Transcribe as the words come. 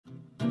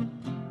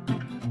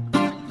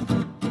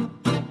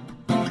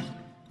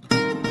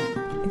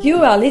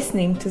You are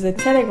listening to the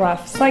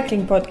Telegraph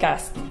Cycling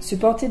Podcast,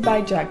 supported by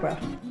Jaguar.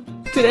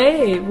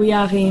 Today we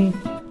are in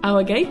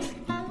Harrogate.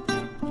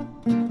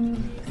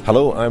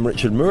 Hello, I'm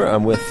Richard Moore.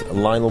 I'm with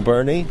Lionel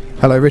Birnie.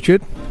 Hello,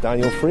 Richard.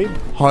 Daniel Friebe.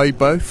 Hi,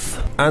 both.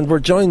 And we're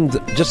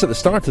joined just at the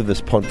start of this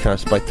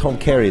podcast by Tom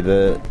Carey,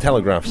 the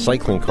Telegraph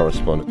Cycling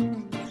correspondent.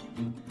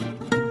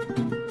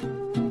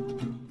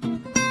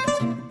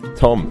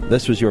 Tom,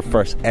 this was your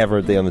first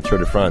ever day on the Tour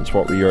de France.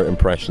 What were your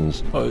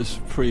impressions? Oh, it was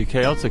pretty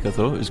chaotic, I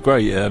thought. It was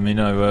great. I've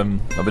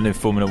been in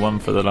Formula 1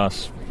 for the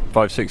last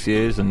 5-6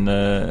 years, and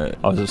I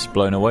was just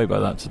blown away by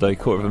that today.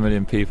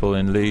 250,000 people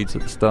in Leeds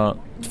at the start.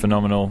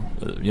 Phenomenal.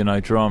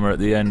 Drama at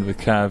the end with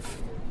Cav.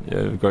 Yeah,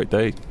 a great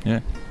day. Yeah.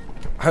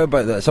 How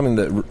about that? Something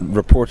that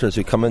reporters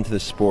who come into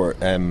this sport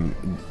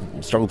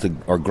struggle to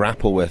or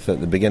grapple with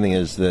at the beginning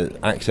is the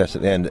access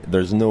at the end.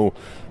 There's no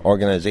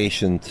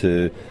organisation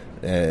to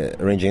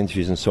arranging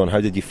interviews and so on.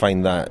 How did you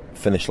find that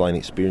finish line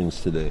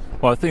experience today?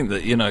 Well, I think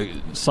that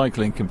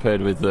cycling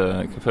compared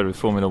with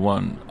Formula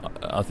 1,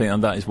 I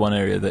think that is one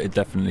area that it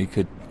definitely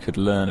could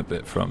learn a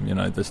bit from.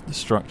 The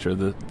structure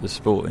of the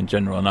sport in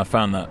general, and I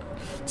found that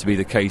to be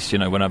the case.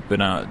 When I've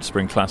been out at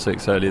Spring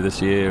Classics earlier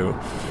this year, or,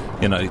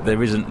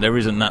 there isn't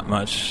that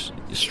much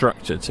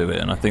structure to it,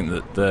 and I think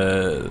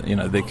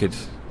that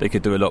they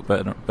could do a lot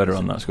better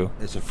on that score.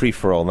 It's a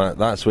free-for-all.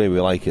 That's the way we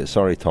like it.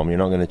 Sorry, Tom, you're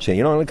not going to change.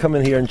 You're not going to come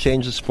in here and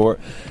change the sport.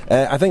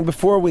 I think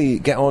before we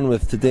get on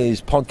with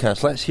today's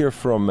podcast, let's hear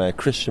from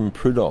Christian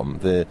Prudhomme,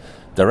 the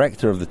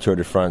director of the Tour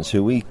de France,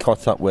 who we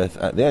caught up with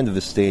at the end of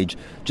the stage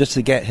just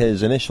to get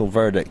his initial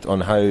verdict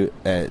on how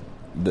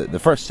the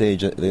first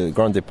stage at the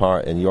Grand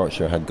Départ in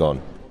Yorkshire had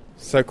gone.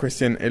 So,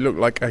 Christian, it looked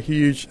like a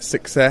huge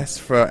success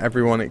for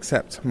everyone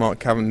except Mark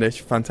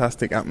Cavendish.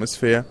 Fantastic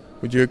atmosphere.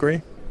 Would you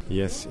agree?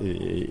 Yes,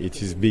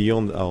 it is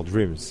beyond our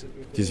dreams.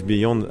 It is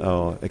beyond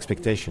our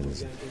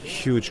expectations.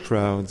 Huge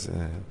crowds,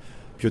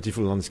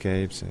 beautiful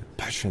landscapes,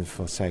 passion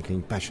for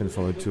cycling, passion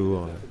for a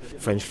tour.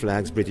 French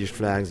flags, British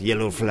flags,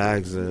 yellow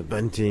flags,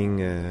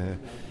 bunting,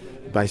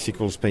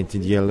 bicycles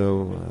painted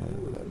yellow.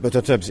 But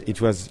at times it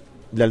was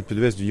l'Alpe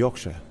d'Huez de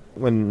Yorkshire.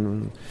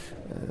 When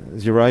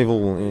the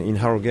arrival in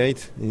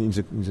Harrogate, in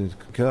the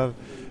curve,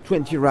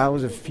 20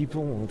 rows of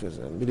people, it was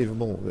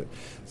unbelievable.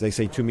 They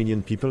say 2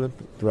 million people,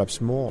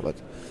 perhaps more, but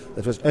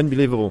that was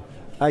unbelievable.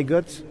 I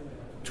got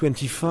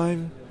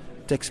 25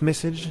 text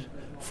messages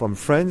from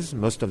friends,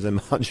 most of them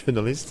are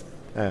journalists,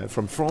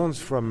 from France,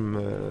 from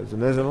the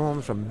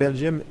Netherlands, from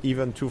Belgium,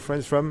 even 2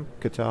 friends from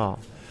Qatar.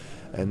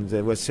 And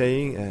they were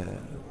saying,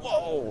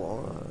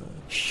 whoa,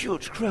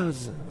 huge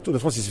crowds. Tour de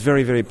France is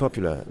very, very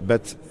popular,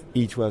 but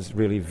it was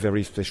really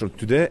very special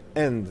today.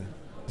 And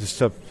the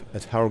stop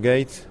at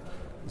Harrogate,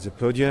 the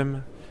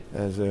podium,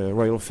 the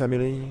royal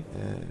family,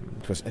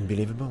 it was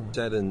unbelievable. You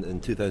said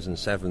in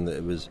 2007 that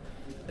it was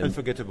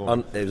unforgettable.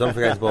 It was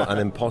unforgettable and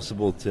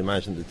impossible to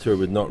imagine the Tour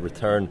would not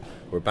return.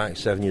 We're back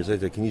 7 years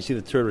later. Can you see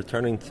the Tour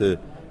returning to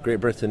Great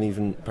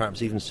Britain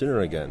perhaps even sooner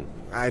again?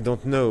 I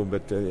don't know,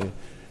 but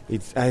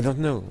it's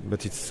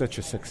such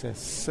a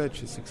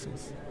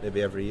success.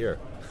 Maybe every year.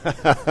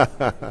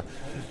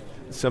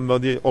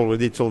 Somebody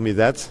already told me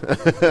that.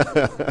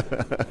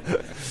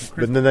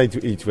 But no,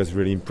 it was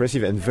really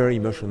impressive and very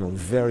emotional,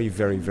 very,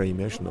 very, very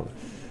emotional.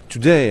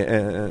 Today,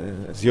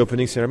 the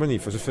opening ceremony,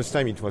 for the first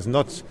time, it was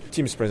not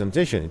team's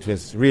presentation. It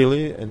was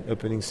really an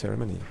opening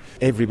ceremony.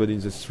 Everybody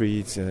in the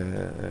streets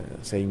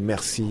saying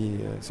merci,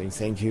 saying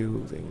thank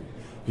you, saying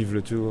vive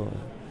le tour.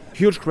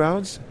 Huge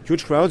crowds,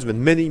 but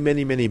many,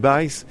 many, many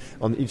bikes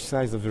on each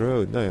side of the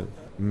road. No,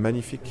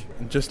 magnifique.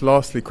 Just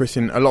lastly,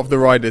 Christian, a lot of the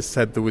riders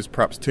said there was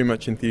perhaps too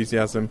much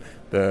enthusiasm,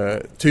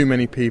 too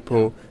many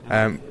people.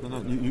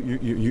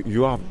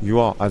 You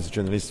are as a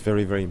journalist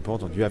very, very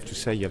important. You have to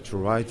say, you have to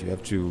write, you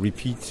have to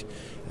repeat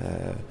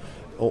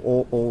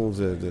all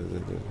the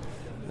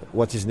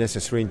what is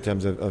necessary in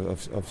terms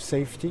of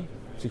safety.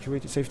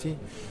 Security, safety.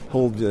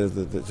 Hold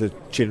the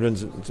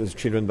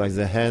children by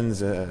the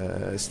hands.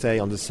 Stay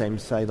on the same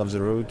side of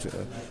the road.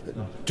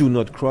 Do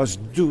not cross.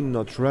 Do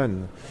not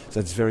run.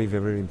 That's very,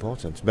 very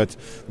important. But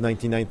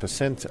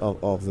 99%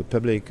 of the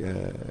public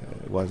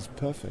was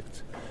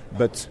perfect.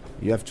 But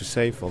you have to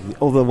say for the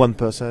other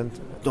 1%,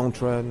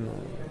 don't run.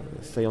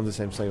 Stay on the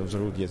same side of the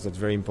road. Yes, that's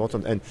very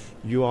important. And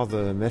you are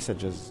the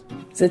messengers.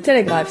 The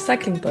Telegraph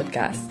Cycling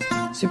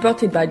Podcast,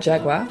 supported by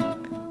Jaguar,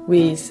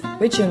 with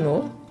Richard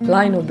Moore,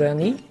 Lionel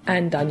Birnie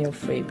and Daniel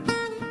Friebe.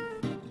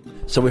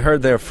 So we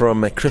heard there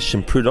from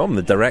Christian Prudhomme,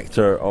 the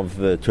director of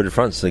the Tour de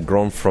France, the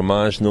Grand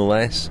Fromage no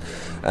less,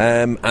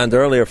 and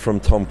earlier from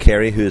Tom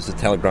Carey, who is the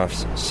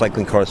Telegraph's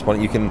cycling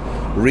correspondent. You can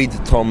read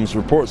Tom's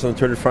reports on the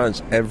Tour de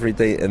France every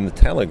day in the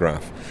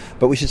Telegraph.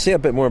 But we should say a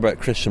bit more about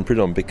Christian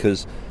Prudhomme,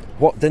 because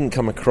what didn't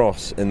come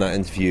across in that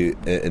interview,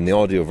 in the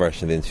audio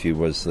version of the interview,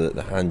 was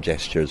the hand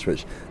gestures,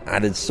 which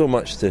added so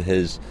much to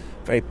his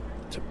very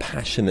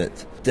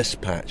passionate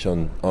dispatch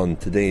on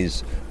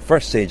today's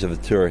first stage of the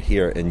Tour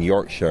here in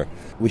Yorkshire.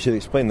 We should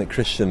explain that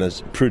Christian,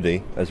 as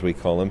Prudie, as we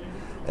call him,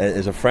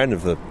 is a friend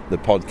of the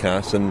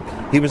podcast, and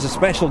he was a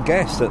special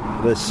guest at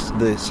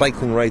the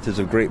Cycling Writers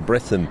of Great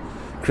Britain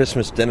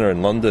Christmas dinner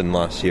in London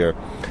last year,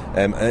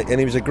 and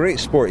he was a great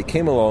sport. He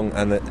came along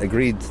and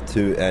agreed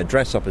to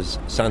dress up as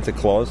Santa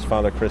Claus,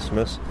 Father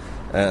Christmas,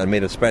 and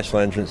made a special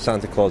entrance,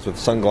 Santa Claus with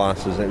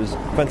sunglasses. It was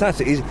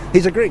fantastic.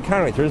 He's a great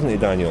character, isn't he,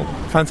 Daniel?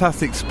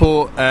 Fantastic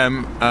sport,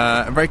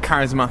 a very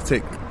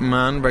charismatic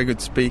man, very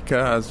good speaker,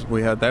 as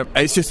we heard there.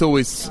 It's just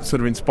always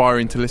sort of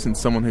inspiring to listen to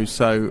someone who's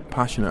so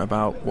passionate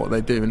about what they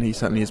do, and he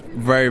certainly is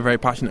very, very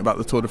passionate about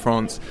the Tour de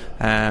France,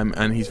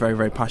 and he's very,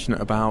 very passionate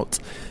about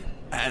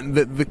and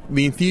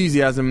the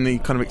enthusiasm, the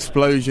kind of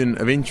explosion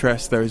of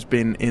interest there has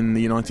been in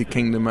the United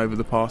Kingdom over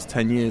the past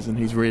 10 years, and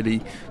he's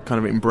really kind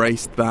of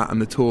embraced that,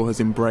 and the Tour has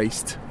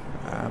embraced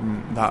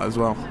that as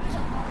well.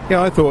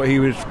 Yeah, I thought he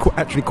was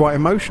actually quite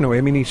emotional. I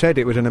mean, he said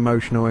it was an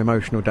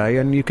emotional day,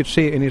 and you could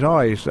see it in his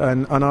eyes,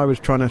 and I was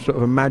trying to sort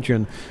of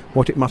imagine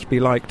what it must be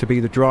like to be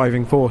the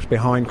driving force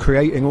behind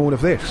creating all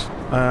of this.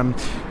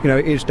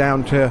 It is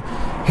down to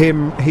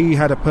him. He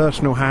had a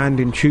personal hand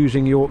in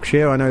choosing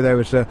Yorkshire. I know there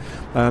was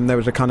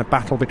a kind of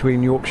battle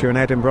between Yorkshire and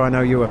Edinburgh. I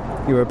know you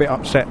were a bit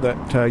upset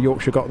that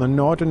Yorkshire got the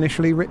nod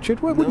initially,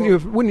 Richard. Wouldn't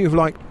you have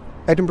liked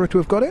Edinburgh to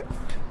have got it?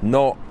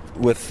 Not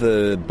with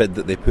the bid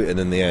that they put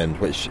in the end,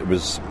 which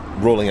was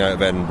rolling out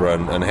of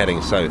Edinburgh and heading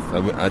south.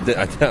 I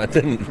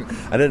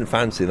didn't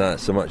fancy that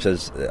so much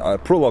as a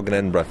prologue in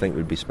Edinburgh. I think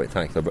would be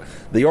spectacular. But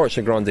the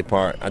Yorkshire Grand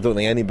Départ, I don't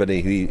think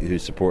anybody who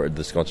supported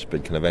the Scottish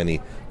bid can have any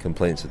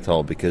complaints at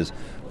all, because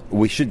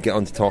we should get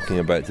on to talking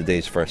about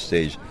today's first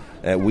stage.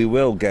 We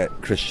will get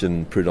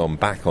Christian Prudhomme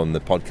back on the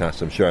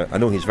podcast, I'm sure. I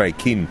know he's very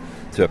keen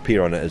to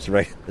appear on it as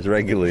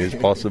regularly as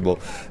possible.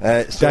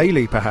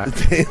 Daily,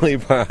 perhaps. Daily,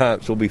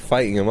 perhaps. We'll be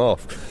fighting him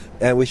off.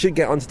 We should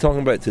get on to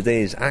talking about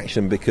today's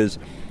action, because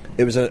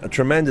it was a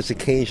tremendous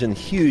occasion,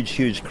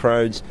 huge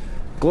crowds,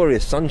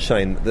 glorious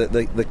sunshine.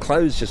 The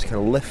clouds just kind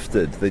of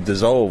lifted. They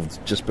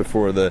dissolved just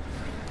before the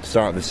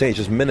start of the stage,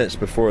 just minutes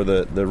before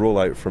the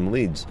rollout from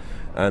Leeds,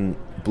 and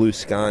blue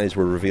skies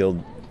were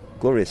revealed.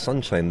 Glorious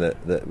sunshine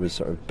that was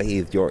sort of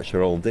bathed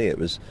Yorkshire all day. It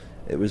was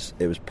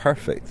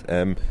perfect.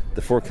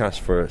 The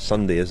forecast for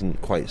Sunday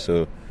isn't quite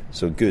so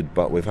good,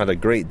 but we've had a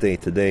great day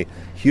today.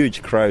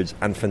 Huge crowds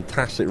and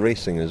fantastic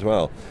racing as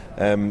well.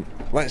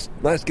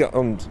 Let's get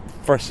on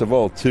first of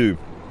all to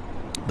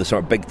the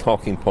sort of big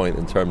talking point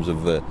in terms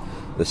of the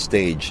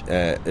stage.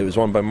 It was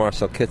won by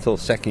Marcel Kittel,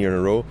 second year in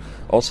a row.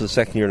 Also, the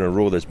second year in a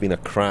row, there's been a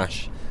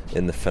crash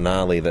in the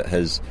finale that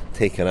has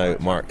taken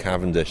out Mark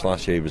Cavendish.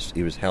 Last year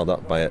he was held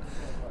up by it.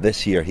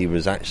 This year he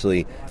was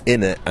actually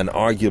in it and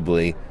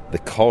arguably the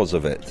cause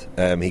of it.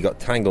 He got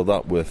tangled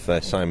up with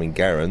Simon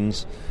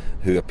Gerrans,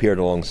 who appeared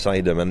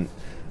alongside him. And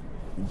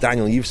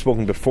Daniel, you've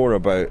spoken before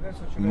about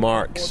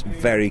Mark's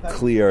very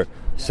clear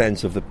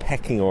sense of the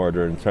pecking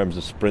order in terms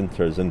of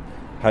sprinters, and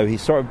how he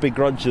sort of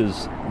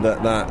begrudges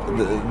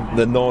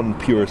the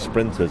non-pure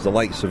sprinters, the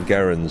likes of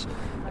Gerrans,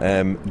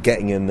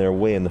 getting in their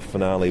way in the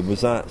finale.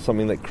 Was that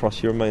something that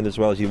crossed your mind as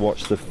well as you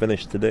watched the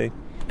finish today?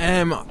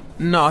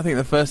 No, I think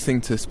the first thing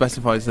to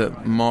specify is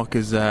that Mark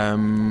has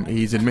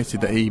he's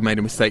admitted that he made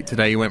a mistake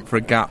today. He went for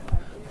a gap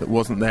that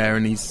wasn't there,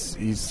 and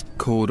he's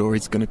called, or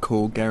he's going to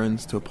call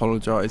Gerrans to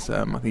apologise.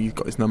 I think he's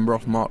got his number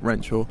off Mark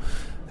Renshaw,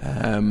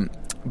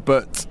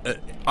 but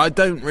I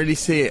don't really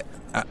see it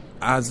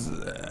as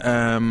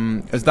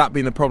that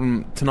being the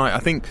problem tonight. I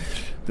think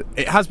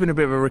it has been a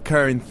bit of a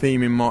recurring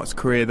theme in Mark's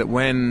career that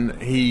when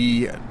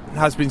he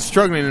has been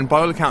struggling, and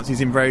by all accounts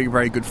he's in very,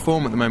 very good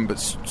form at the moment,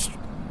 but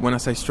when I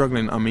say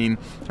struggling, I mean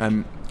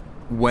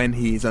when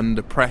he's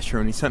under pressure,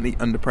 and he's certainly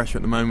under pressure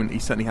at the moment. He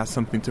certainly has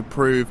something to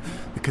prove.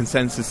 The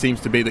consensus seems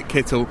to be that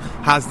Kittel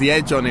has the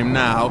edge on him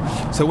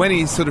now. So when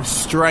he's sort of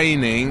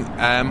straining,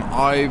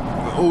 I've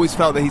always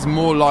felt that he's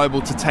more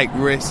liable to take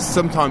risks,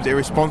 sometimes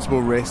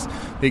irresponsible risks.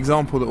 The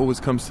example that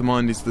always comes to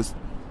mind is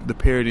the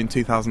period in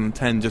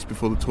 2010, just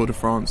before the Tour de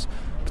France,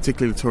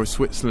 particularly the Tour of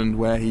Switzerland,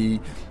 where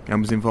he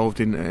was involved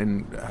in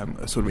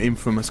a sort of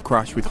infamous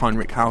crash with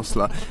Heinrich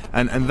Hausler,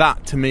 and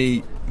that, to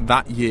me,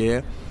 that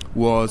year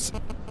was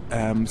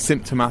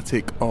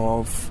symptomatic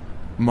of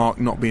Mark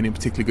not being in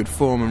particularly good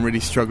form and really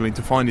struggling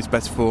to find his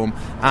best form.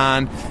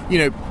 And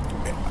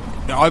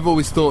I've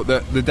always thought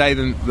that the day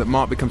that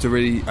Mark becomes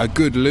a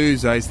good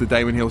loser is the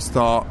day when he'll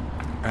start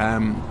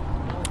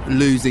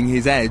losing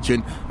his edge,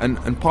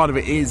 and part of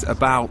it is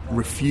about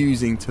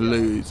refusing to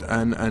lose,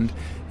 and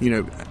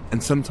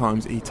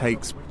sometimes he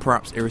takes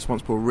perhaps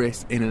irresponsible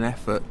risks in an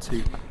effort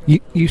to.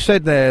 You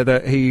said there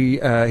that he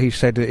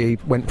said that he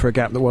went for a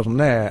gap that wasn't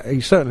there. He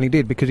certainly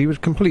did, because he was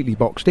completely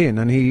boxed in,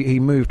 and he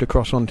moved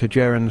across onto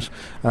Gerrans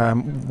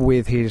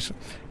with his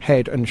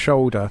head and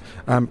shoulder,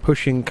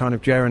 pushing kind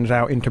of Gerrans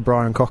out into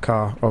Brian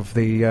Coquart of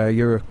the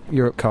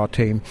Europcar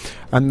team.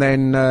 And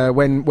then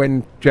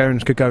when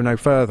Gerrans could go no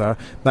further,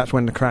 that's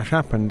when the crash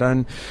happened.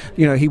 And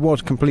he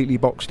was completely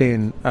boxed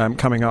in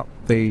coming up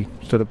the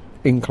sort of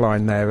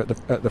incline there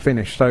at the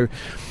finish. So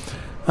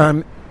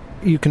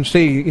you can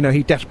see,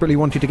 he desperately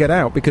wanted to get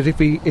out, because if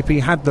he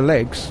had the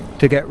legs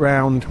to get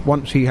round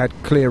once he had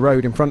clear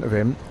road in front of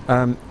him,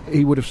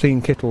 he would have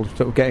seen Kittel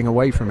sort of getting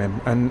away from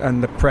him,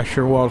 and the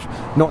pressure was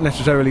not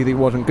necessarily that he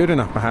wasn't good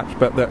enough perhaps,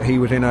 but that he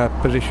was in a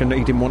position that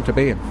he didn't want to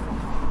be in.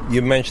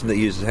 You mentioned that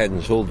he used Head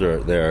and Shoulder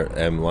there,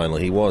 Lionel.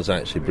 He was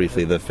actually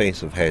briefly the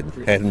face of Head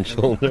and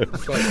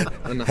Shoulders.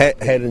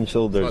 Head and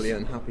Shoulders. Slightly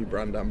unhappy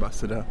brand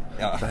ambassador.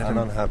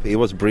 Yeah, unhappy. He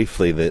was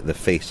briefly the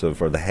face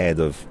of, or the head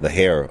of, the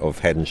hair of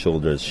Head and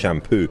Shoulders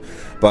shampoo.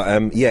 But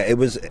it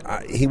was.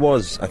 He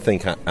was, I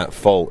think, at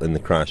fault in the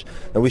crash.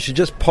 And we should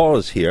just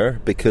pause here,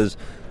 because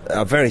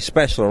a very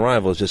special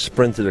arrival has just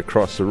sprinted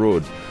across the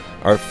road.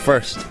 Our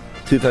first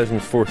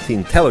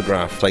 2014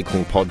 Telegraph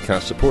Cycling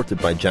Podcast,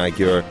 supported by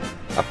Jaguar,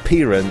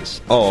 appearance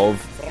of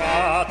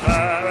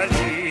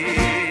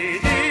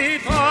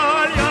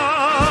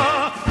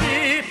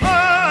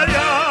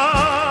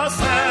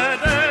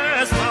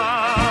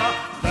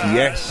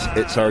yes,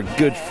 it's our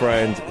good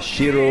friend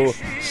Ciro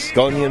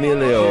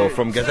Scognamiglio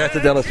from Gazzetta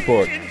Dello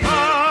Sport.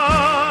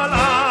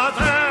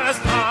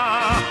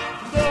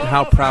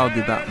 How proud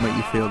did that make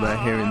you feel there,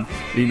 hearing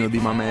Lino Di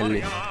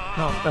Mamelli?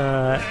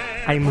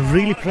 I'm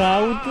really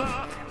proud,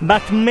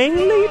 but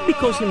mainly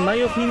because, in my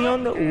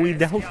opinion,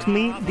 without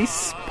me,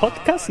 this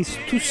podcast is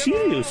too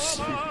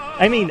serious.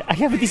 I mean, I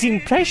have this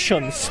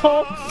impression,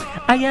 so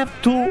I have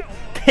to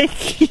take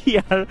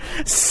here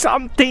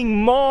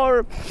something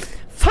more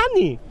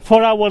funny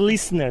for our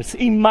listeners,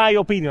 in my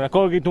opinion.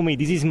 According to me,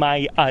 this is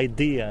my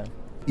idea.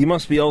 You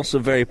must be also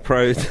very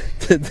proud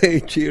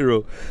today,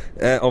 Ciro,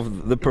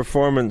 of the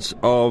performance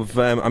of...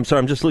 I'm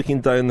just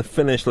looking down the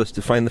finish list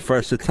to find the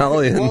first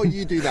Italian. While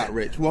you do that,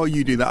 Rich,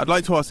 I'd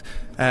like to ask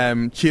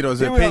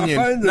Ciro's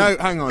opinion. No,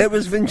 hang on. It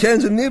was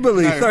Vincenzo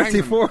Nibali,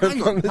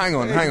 34th. Hang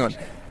on.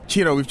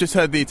 Ciro, we've just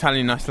heard the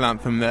Italian national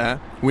anthem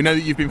there. We know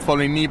that you've been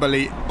following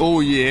Nibali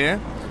all year.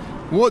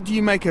 What do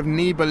you make of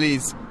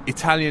Nibali's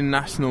Italian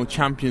national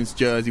champions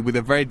jersey with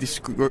a very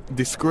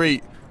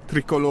discreet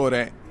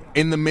tricolore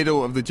in the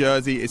middle of the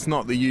jersey? It's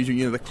not the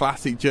usual, the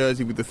classic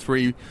jersey with the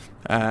three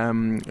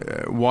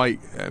white,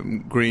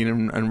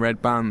 green and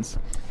red bands.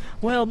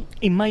 Well,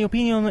 in my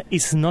opinion,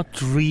 it's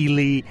not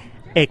really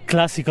a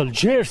classical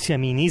jersey. I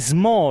mean, it's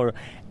more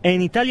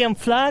an Italian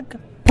flag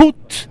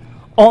put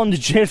on the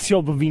jersey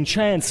of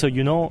Vincenzo,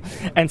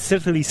 and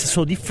certainly it's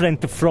so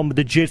different from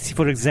the jersey,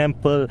 for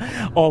example,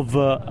 of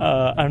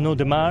Arnaud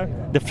Demar,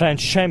 the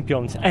French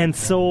champions. And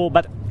so,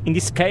 but in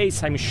this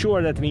case, I'm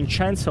sure that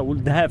Vincenzo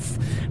would have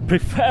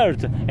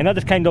preferred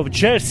another kind of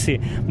jersey,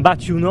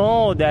 but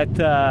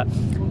that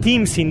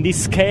teams in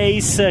this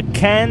case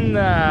can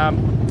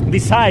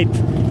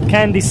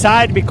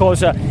decide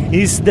because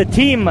it's the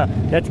team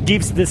that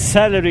gives the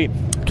salary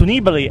to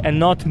Nibali, and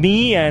not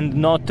me, and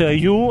not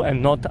you,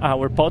 and not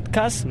our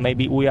podcast.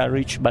 Maybe we are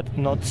rich, but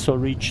not so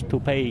rich to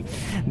pay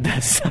the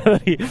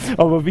salary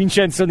of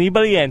Vincenzo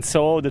Nibali, and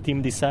so the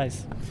team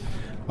decides.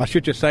 I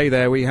should just say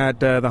there, we had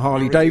the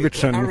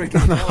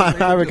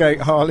Harrogate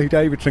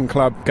Harley-Davidson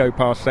Club go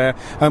past there,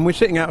 and we're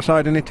sitting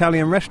outside an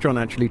Italian restaurant,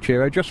 actually,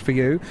 Ciro, just for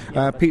you.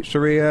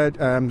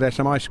 Pizzeria, there's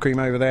some ice cream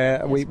over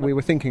there. We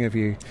were thinking of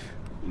you.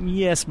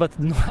 Yes, but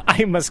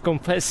I must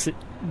confess,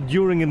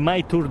 during my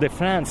Tour de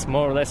France,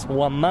 more or less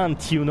 1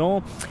 month,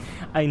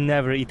 I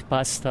never eat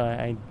pasta.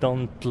 I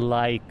don't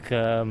like,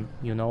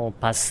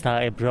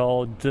 pasta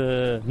abroad.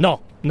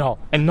 No,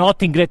 and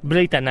not in Great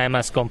Britain, I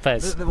must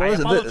confess. I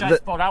apologize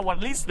for our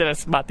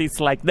listeners, but it's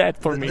like that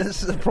for me.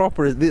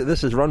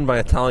 This is run by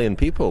Italian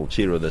people,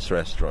 Ciro, this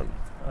restaurant.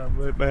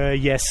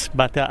 Yes,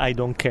 but I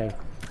don't care.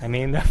 I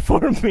mean,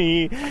 for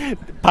me,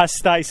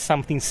 pasta is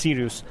something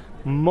serious.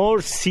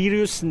 More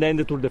serious than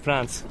the Tour de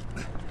France,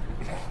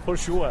 for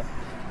sure.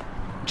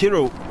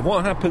 Ciro,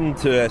 what happened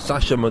to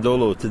Sasha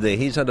Modolo today?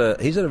 He's had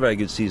a very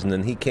good season,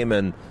 and he came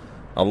in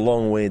a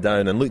long way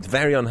down and looked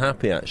very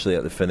unhappy actually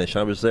at the finish.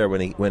 I was there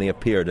when he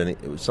appeared, and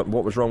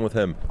what was wrong with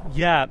him?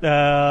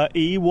 Yeah,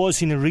 he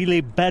was in a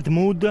really bad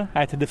mood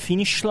at the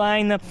finish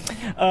line.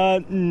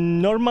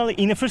 Normally,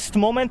 in the first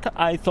moment,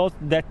 I thought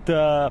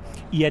that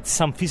he had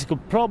some physical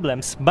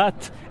problems,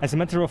 but as a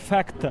matter of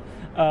fact,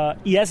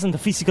 he hasn't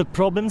physical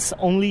problems,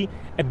 only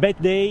a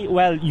bad day.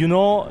 Well,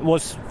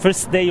 was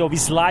first day of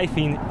his life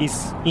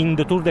in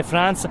the Tour de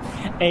France.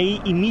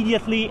 He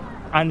immediately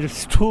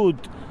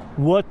understood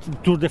what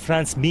Tour de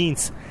France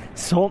means.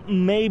 So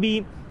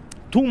maybe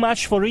too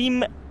much for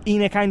him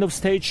in a kind of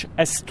stage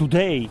as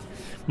today.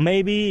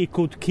 Maybe he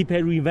could keep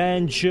a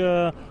revenge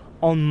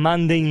on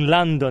Monday in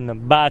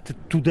London, but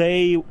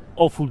today,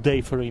 awful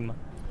day for him.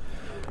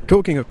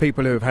 Talking of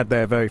people who have had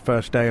their very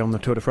first day on the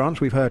Tour de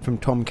France, we've heard from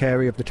Tom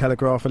Carey of the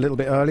Telegraph a little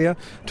bit earlier.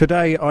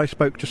 Today I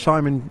spoke to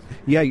Simon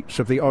Yates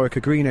of the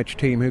Orica-GreenEdge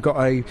team, who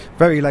got a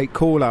very late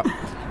call-up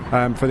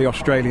for the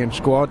Australian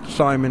squad.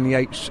 Simon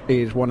Yates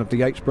is one of the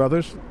Yates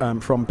brothers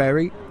from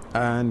Bury,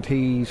 and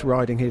he's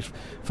riding his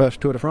first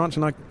Tour de France,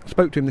 and I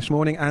spoke to him this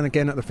morning and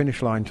again at the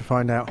finish line to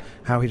find out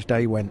how his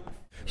day went.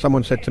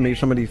 Someone said to me,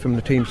 somebody from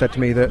the team said to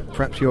me that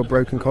perhaps your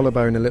broken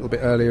collarbone a little bit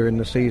earlier in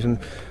the season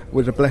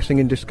was a blessing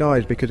in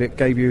disguise because it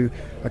gave you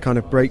a kind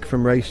of break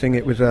from racing.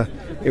 It was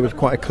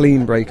quite a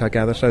clean break, I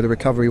gather, so the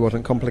recovery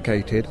wasn't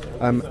complicated.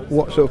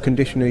 What sort of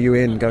condition are you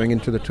in going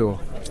into the Tour?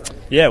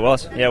 Yeah, it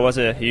was. Yeah, it was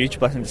a huge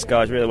blessing in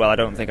disguise, really. Well, I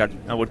don't think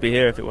I would be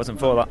here if it wasn't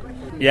for that.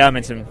 Yeah, I'm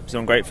in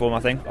some great form, I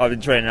think. I've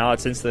been training hard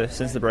since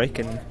the break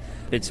and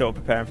been sort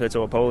of preparing for the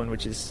Tour of Poland,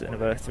 which is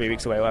another 3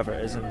 weeks away, whatever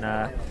it is, and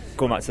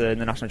going back to the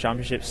National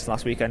Championships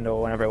last weekend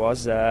or whenever it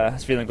was. I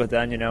was feeling good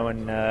then,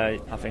 and I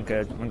think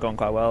I'm going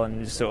quite well,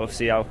 and just sort of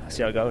see how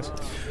it goes.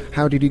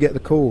 How did you get the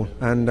call,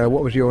 and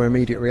what was your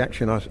immediate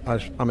reaction?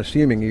 I'm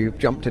assuming you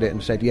jumped at it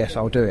and said, yes,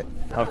 I'll do it.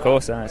 Of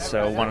course, it's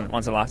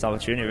once in a lifetime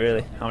opportunity,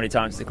 really. How many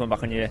times to come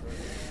back on your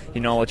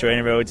normal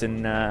training roads,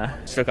 and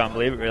still can't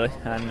believe it, really.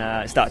 And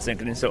it started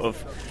sinking in sort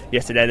of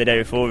yesterday, the day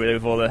before, really,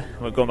 with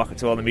we're going back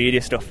to all the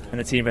media stuff and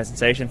the team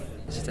presentation.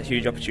 It's just a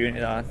huge opportunity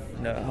that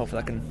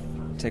hopefully I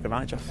can take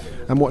advantage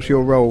of. And what's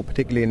your role,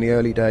 particularly in the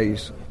early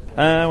days?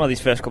 Well,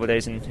 these first couple of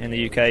days in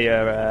the UK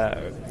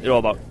are all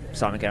about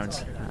Simon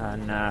Cairns,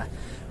 and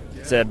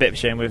it's a bit of a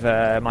shame with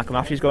Michael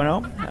Matthews going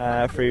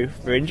home through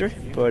injury,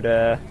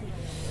 but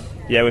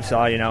yeah, with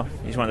Si,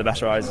 he's one of the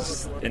best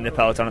riders in the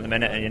peloton at the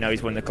minute, and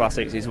he's won the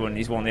classics, he's won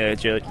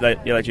the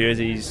yellow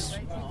jerseys,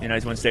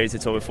 he's won stages of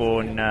the Tour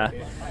before, and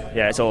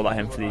yeah, it's all about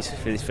him for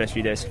these first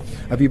few days.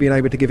 Have you been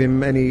able to give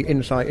him any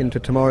insight into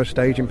tomorrow's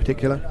stage in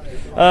particular?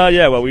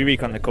 Yeah, well, we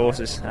recon the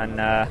courses, and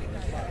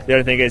the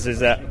only thing is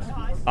that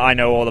I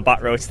know all the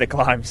back roads to the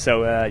climb,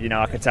 so I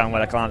can tell them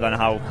where the climbs are and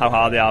how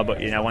hard they are, but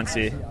once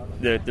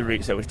the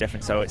route's always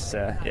different, so it's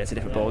a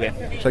different ball game.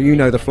 So you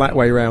know the flat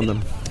way around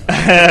them?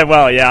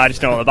 Well, yeah, I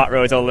just know all the back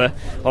roads, all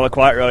the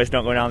quiet roads,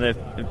 don't go down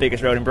the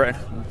biggest road in Britain.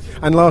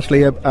 And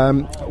lastly,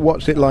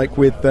 what's it like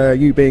with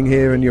you being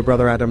here and your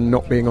brother Adam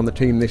not being on the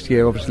team this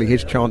year? Obviously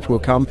his chance will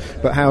come,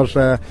 but how's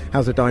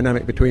the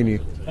dynamic between you?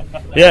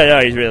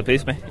 Yeah, he's really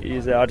pleased with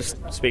me. I was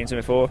just speaking to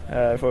him before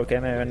I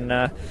came here,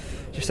 and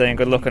just saying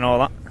good luck and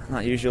all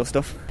that usual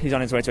stuff. He's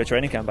on his way to a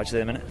training camp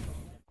actually in a minute.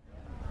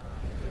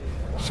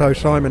 So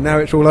Simon, now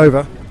it's all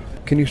over,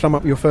 can you sum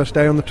up your first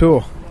day on the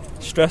Tour?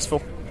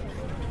 Stressful,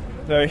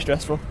 very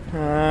stressful.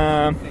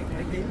 Yeah,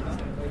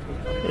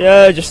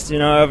 just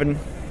having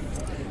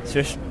it's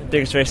the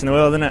biggest race in the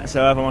world, isn't it?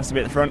 So everyone wants to be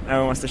at the front,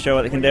 everyone wants to show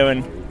what they can do,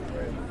 and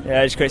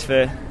yeah, it just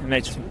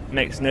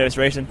makes nervous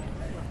racing.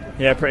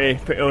 Yeah, pretty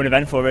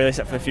uneventful really,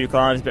 except for a few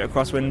climbs, a bit of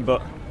crosswind,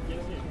 but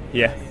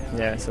yeah,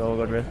 it's all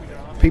good really.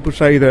 People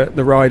say that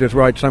the riders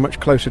ride so much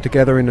closer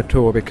together in the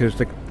Tour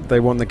because they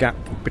want the gap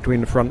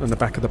between the front and the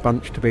back of the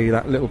bunch to be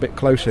that little bit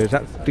closer.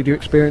 Did you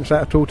experience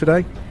that at all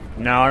today?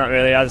 No, not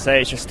really. As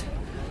I say,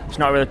 it's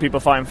not really people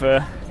fighting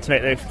to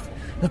make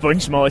the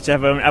bunch smaller.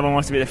 Everyone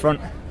wants to be at the front,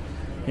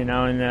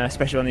 and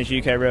especially on these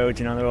UK roads,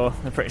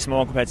 they're pretty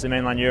small compared to the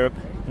mainland Europe.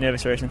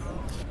 Nervous racing.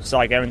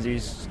 Si Gerrans,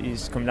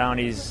 he's come down.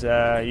 He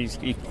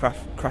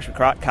crashed with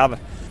Cav.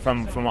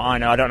 From what I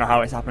know, I don't know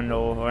how it's happened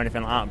or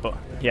anything like that, but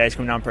yeah, he's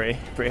come down pretty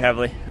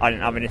heavily. I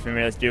didn't have anything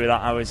really to do with that.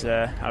 I was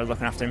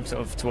looking after him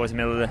sort of towards the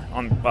middle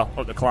of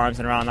up the climbs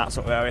and around that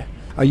sort of area.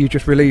 Are you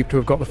just relieved to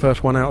have got the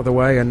first one out of the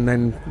way and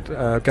then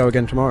go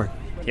again tomorrow?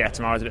 Yeah,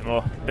 tomorrow's a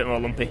bit more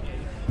lumpy,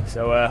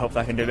 so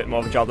hopefully I can do a bit more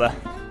of a job there.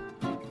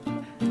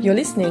 You're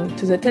listening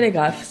to the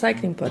Telegraph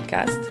Cycling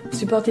Podcast,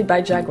 supported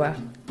by Jaguar.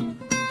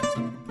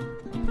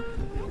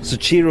 So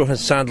Ciro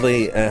has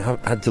sadly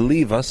had to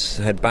leave us,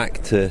 head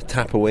back to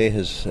tap away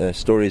his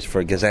stories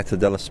for Gazzetta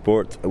dello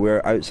Sport.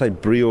 We're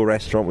outside Brio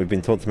restaurant. We've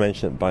been told to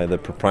mention it by the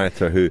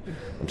proprietor, who,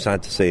 I'm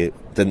sad to say,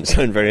 didn't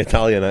sound very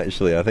Italian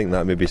actually. I think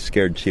that maybe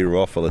scared Ciro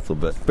off a little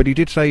bit. But he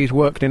did say he's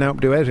worked in Alpe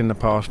d'Huez in the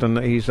past and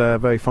that he's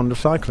very fond of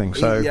cycling.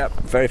 So yeah,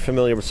 very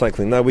familiar with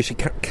cycling. Now we should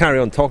carry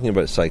on talking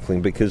about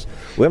cycling because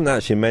we haven't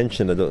actually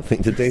mentioned, I don't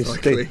think,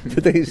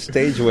 today's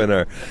stage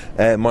winner,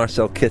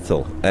 Marcel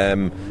Kittel.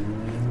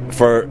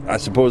 For, I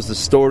suppose, the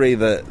story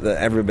that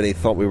everybody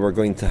thought we were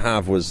going to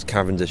have was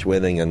Cavendish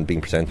winning and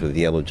being presented with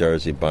the yellow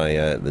jersey by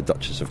the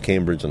Duchess of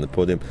Cambridge on the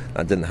podium.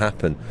 That didn't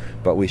happen,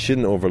 but we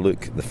shouldn't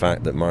overlook the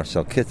fact that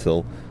Marcel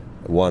Kittel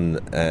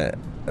won, I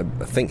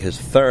think, his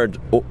third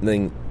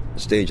opening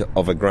stage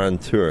of a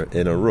Grand Tour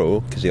in a row,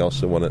 because he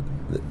also won at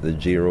the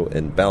Giro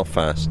in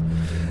Belfast.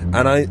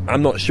 And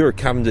I'm not sure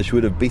Cavendish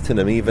would have beaten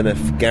him even if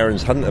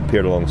Gerrans hadn't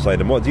appeared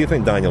alongside him. What do you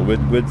think, Daniel?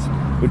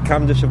 Would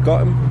Cavendish have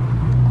got him?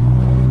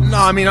 No,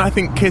 I mean, I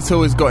think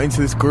Kittel has got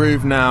into this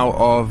groove now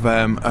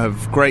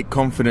of great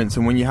confidence,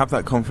 and when you have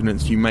that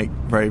confidence, you make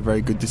very, very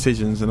good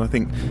decisions. And I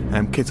think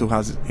Kittel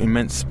has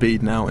immense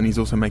speed now, and he's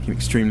also making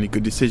extremely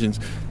good decisions.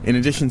 In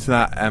addition to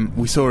that,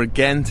 we saw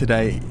again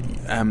today,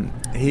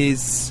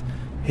 his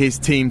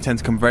team tend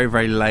to come very,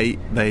 very late.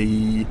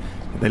 They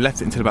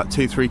left it until about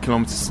 2-3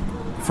 kilometres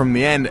from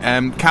the end.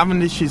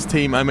 Cavendish's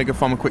team, Omega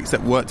Pharma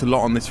Quickstep, worked a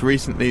lot on this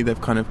recently.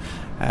 They've kind of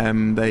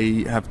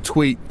they have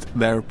tweaked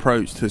their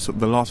approach to sort of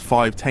the last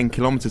 5-10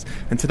 kilometres,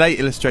 and today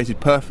illustrated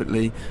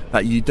perfectly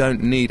that you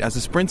don't need, as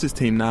a sprinters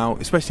team now,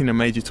 especially in a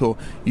major tour,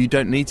 you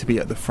don't need to be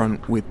at the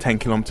front with 10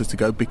 kilometres to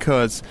go,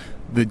 because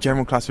the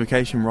general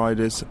classification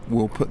riders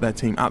will put their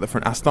team at the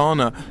front.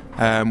 Astana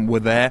were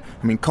there.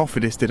 I mean,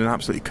 Cofidis did an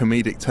absolutely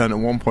comedic turn at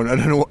one point. I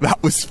don't know what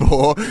that was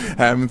for.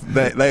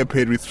 They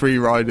appeared with 3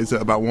 riders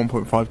at about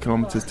 1.5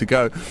 kilometres to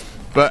go.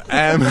 But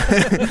and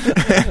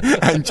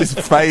just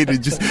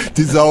faded, just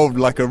dissolved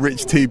like a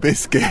rich tea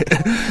biscuit.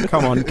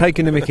 Come on,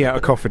 taking the mickey out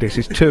of Cofidis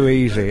is too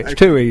easy. It's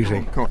too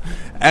easy. Come on.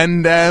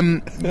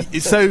 And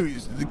so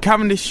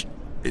Cavendish,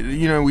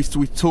 you know, we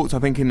talked, I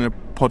think, in a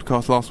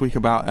podcast last week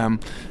about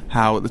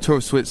how at the Tour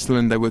of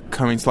Switzerland they were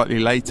coming slightly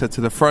later to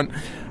the front,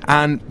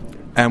 and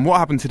what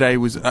happened today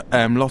was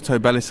Lotto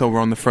Belisol were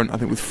on the front, I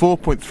think, with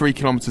 4.3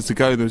 kilometres to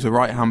go. There was a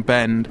right-hand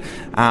bend,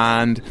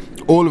 and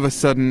all of a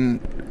sudden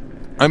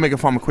Omega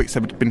Pharma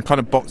Quickstep had been kind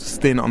of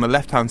boxed in on the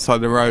left-hand side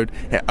of the road.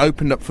 It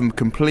opened up for them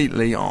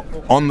completely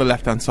on the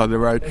left-hand side of the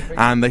road,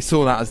 and they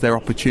saw that as their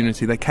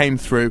opportunity. They came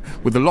through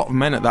with a lot of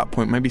men at that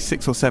point, maybe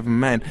 6 or 7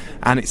 men,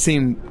 and it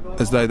seemed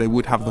as though they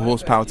would have the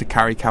horsepower to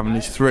carry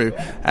Cavendish through.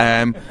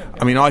 I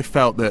mean, I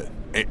felt that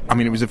it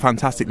was a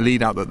fantastic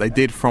lead out that they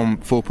did from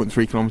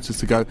 4.3 kilometres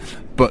to go,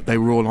 but they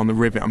were all on the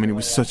rivet. I mean, it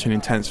was such an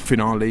intense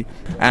finale,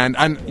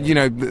 and you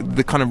know,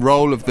 the kind of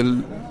role of the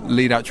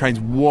lead out trains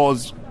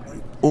was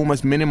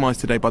almost minimised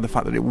today by the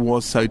fact that it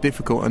was so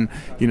difficult, and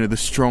you know, the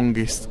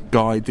strongest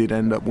guy did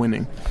end up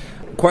winning.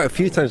 Quite a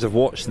few times I've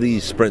watched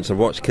these sprints. I've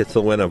watched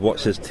Kittel win. I've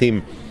watched his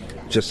team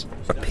just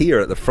appear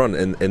at the front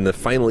in the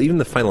final, even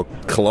the final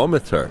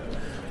kilometre,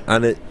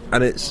 and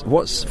it's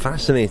what's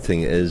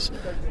fascinating is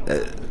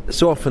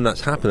so often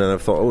that's happened, and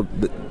I've thought, oh,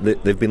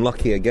 they've been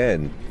lucky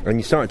again, and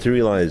you start to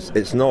realise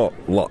it's not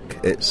luck,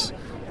 it's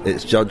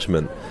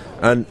judgment.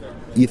 And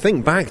you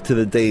think back to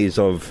the days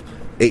of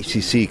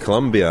HCC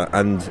Columbia,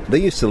 and they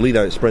used to lead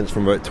out sprints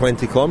from about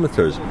 20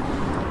 kilometres,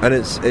 and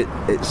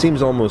it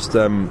seems almost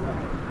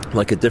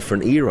like a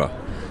different era.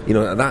 You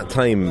know, at that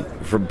time,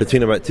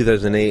 between about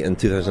 2008 and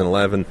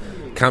 2011,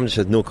 Cavendish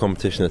had no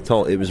competition at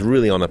all. It was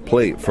really on a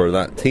plate for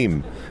that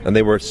team, and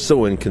they were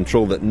so in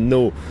control that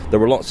there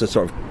were lots of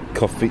sort of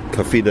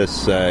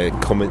Cofidis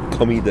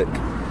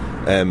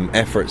comedic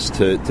efforts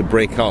to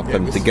break up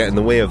and to get in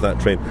the way of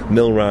that train.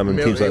 Milram and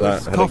teams like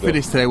that.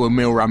 Cofidis today were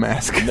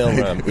Milram-esque.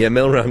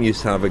 Milram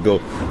used to have a go.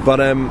 But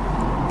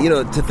you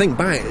know, to think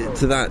back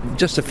to that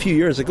just a few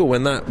years ago,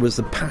 when that was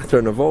the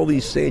pattern of all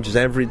these stages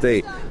every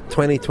day,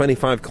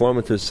 20-25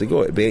 kilometres to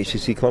go, it'd be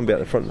HCC Columbia at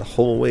the front the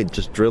whole way,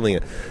 just drilling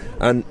it.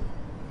 And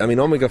I mean,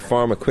 Omega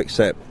Pharma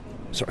Quickstep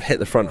sort of hit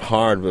the front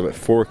hard with about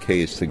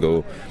 4Ks to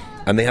go,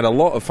 and they had a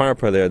lot of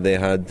firepower there. They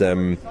had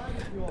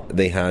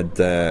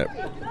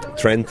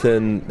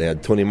Trenton, they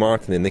had Tony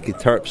Martin and Nicky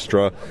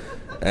Terpstra.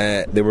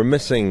 They were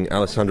missing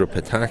Alessandro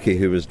Patacchi,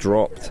 who was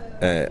dropped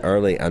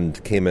early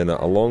and came in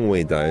a long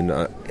way down.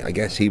 I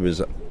guess he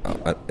was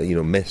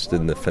missed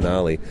in the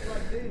finale,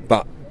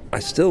 but I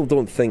still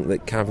don't think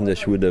that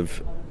Cavendish would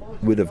have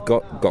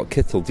got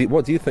Kittel.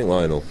 What do you think,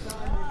 Lionel?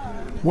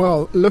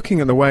 Well, looking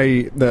at the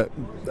way that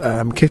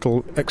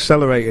Kittel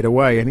accelerated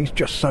away, and he's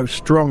just so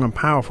strong and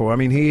powerful. I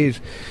mean,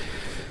 he's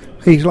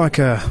like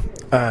a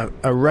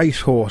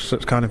racehorse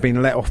that's kind of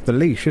been let off the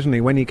leash, isn't he,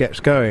 when he gets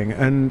going?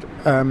 And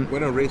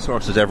when a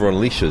racehorse is ever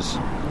on leashes?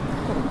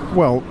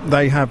 Well,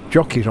 they have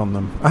jockeys on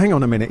them. Hang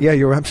on a minute. Yeah,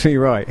 you're absolutely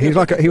right. He was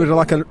like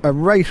a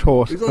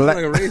racehorse. He's like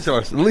a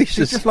racehorse.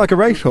 Leashes, just like a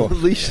racehorse.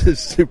 Leash is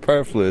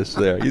superfluous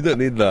there. You don't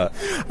need that.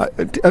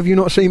 Have you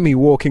not seen me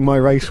walking my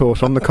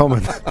racehorse on the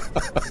common?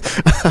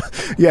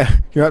 Yeah,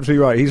 you're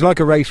absolutely right. He's like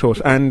a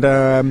racehorse, and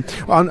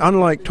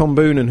unlike Tom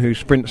Boonen, who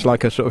sprints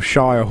like a sort of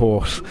Shire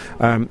horse,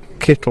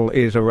 Kittel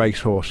is a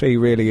racehorse. He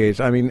really is.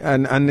 I mean,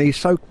 and he is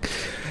so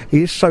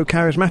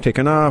charismatic.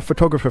 And our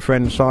photographer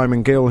friend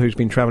Simon Gill, who's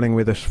been travelling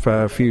with us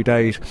for a few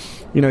days,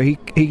 you know, he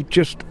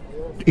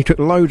took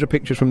loads of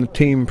pictures from the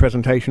team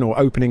presentation, or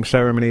opening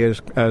ceremony,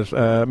 as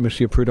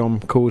Monsieur Prudhomme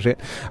calls it.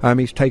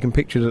 He's taken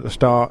pictures at the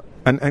start,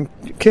 and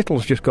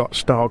Kittel's just got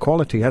star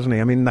quality, hasn't he?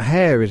 I mean, the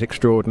hair is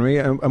extraordinary,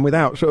 and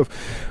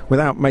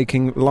without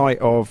making light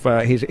of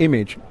his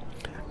image,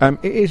 it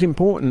is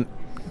important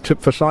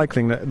for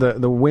cycling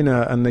that the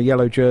winner and the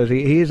yellow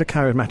jersey, he is a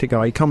charismatic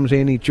guy. He comes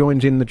in, he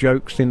joins in the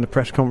jokes in the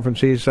press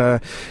conferences.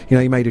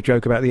 He made a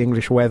joke about the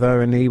English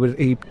weather, and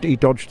he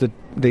dodged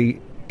the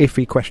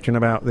iffy question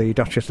about the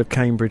Duchess of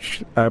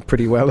Cambridge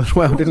pretty well as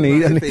well, didn't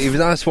he? And he was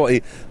asked what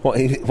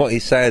he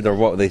said, or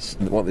what they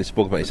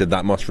spoke about. He said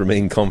that must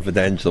remain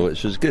confidential,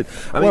 which was good.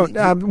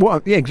 Yeah,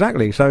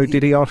 exactly. So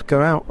did he ask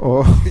her out,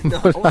 or?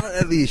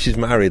 At least she's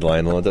married,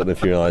 Lionel. I don't know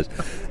if you realise,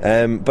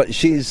 but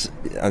she's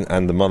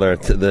and the mother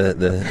to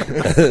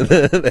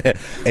the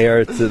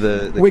heir to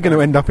the. We're going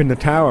to end up in the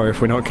tower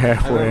if we're not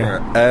careful here.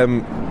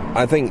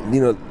 I think,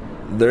 you know,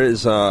 there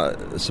is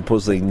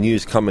supposedly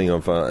news coming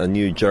of a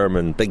new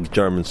big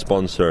German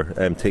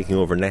sponsor taking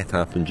over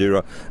NetApp and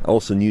Jura.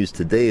 Also news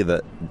today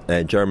that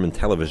German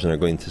television are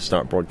going to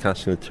start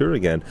broadcasting the Tour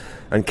again,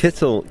 and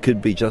Kittel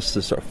could be just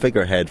the sort of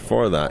figurehead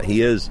for that.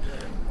 He is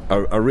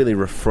a really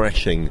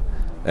refreshing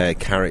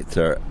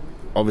character.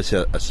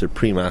 Obviously a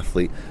supreme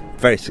athlete,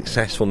 very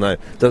successful now.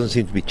 Doesn't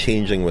seem to be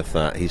changing with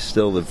that. He's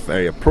still the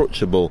very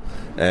approachable,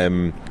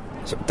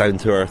 sort of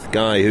down-to-earth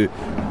guy who,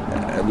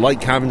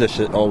 like Cavendish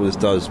always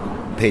does,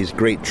 pays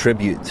great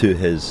tribute to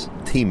his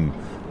team.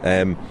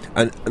 And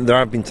there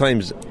have been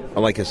times,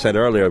 like I said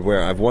earlier,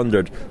 where I've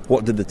wondered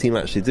what did the team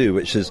actually do,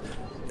 which is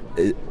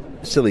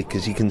silly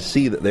because you can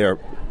see that they're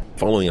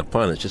following a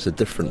plan. It's just a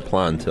different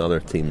plan to other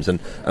teams, and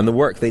the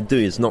work they do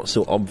is not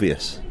so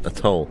obvious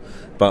at all,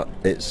 but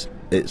it's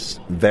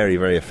very,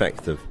 very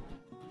effective.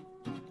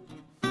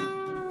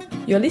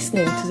 You're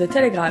listening to the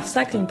Telegraph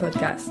Cycling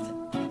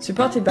Podcast,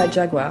 supported by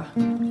Jaguar.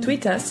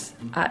 Tweet us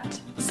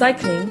at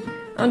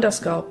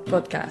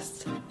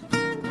cycling_podcast.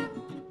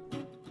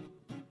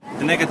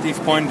 The negative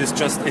point is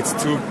just it's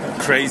too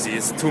crazy.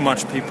 It's too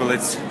much people.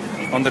 It's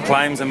on the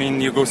climbs. I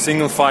mean, you go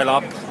single file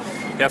up,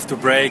 you have to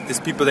brake.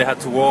 There's people they had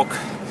to walk.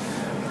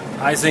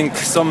 I think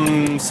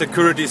some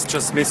security is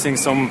just missing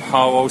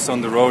somehow also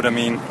on the road. I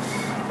mean,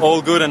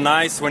 all good and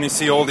nice when you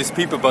see all these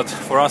people, but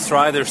for us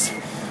riders,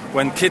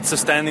 when kids are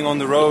standing on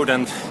the road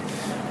and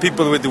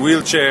people with the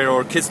wheelchair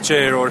or kids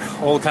chair or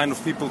all kind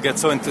of people get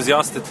so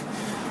enthusiastic,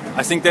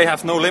 I think they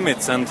have no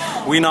limits, and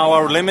we know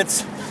our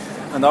limits.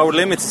 And our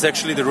limits is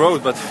actually the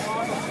road, but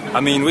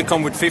I mean, we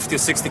come with 50 or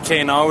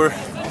 60k an hour.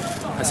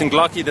 I think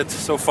lucky that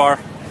so far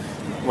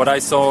what I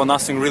saw,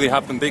 nothing really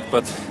happened big,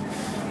 but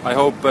I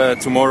hope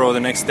tomorrow, the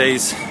next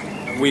days,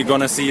 we're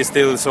gonna see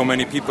still so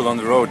many people on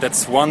the road.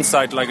 That's one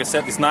side, like I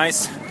said, is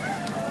nice,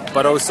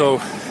 but also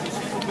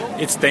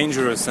it's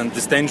dangerous, and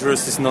this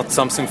dangerous is not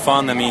something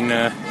fun. I mean,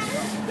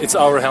 it's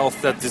our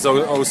health that is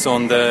also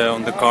on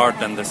the card,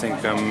 and I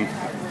think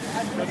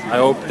I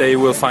hope they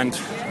will find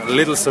a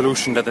little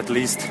solution that at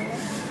least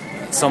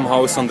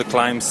somehow on the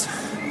climbs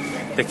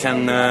they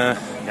can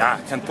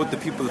put the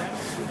people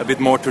a bit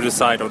more to the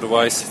side,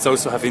 otherwise it's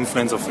also have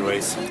influence of the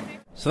race.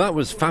 So that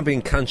was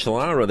Fabian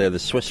Cancellara there, the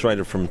Swiss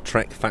rider from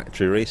Trek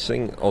Factory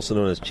Racing, also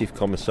known as Chief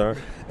Commissaire,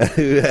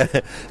 who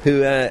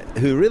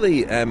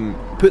really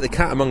put the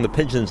cat among the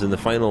pigeons in the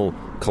final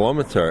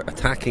kilometre,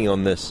 attacking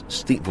on this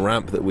steep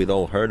ramp that we'd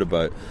all heard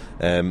about,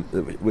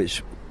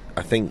 which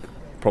I think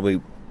probably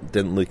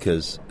didn't look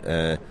as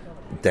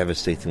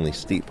devastatingly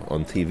steep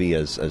on TV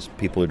as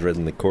people who'd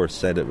ridden the course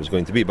said it was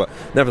going to be, but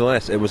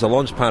nevertheless it was a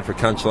launch pad for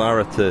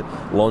Cancellara to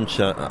launch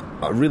a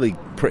really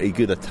pretty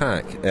good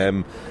attack,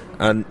 and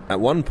at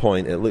one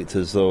point it looked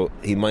as though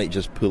he might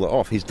just pull it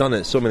off. He's done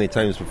it so many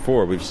times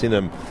before, we've seen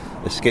him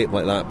escape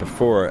like that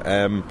before.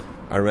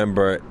 I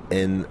remember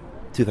in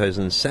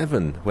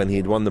 2007 when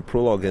he'd won the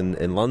prologue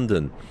in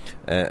London,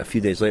 a few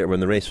days later when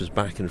the race was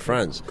back in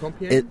France,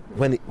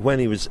 when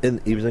he was in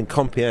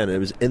Compiègne, it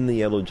was in the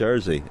yellow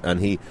jersey, and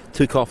he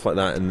took off like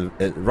that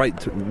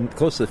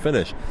close to the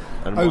finish,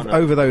 and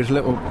over those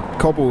little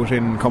cobbles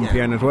in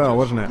Compiègne as well,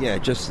 wasn't it? Yeah,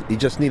 he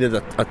just needed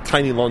a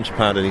tiny launch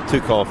pad, and he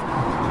took off,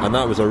 and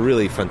that was a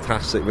really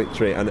fantastic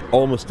victory, and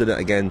almost did it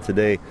again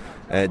today.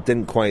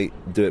 Didn't quite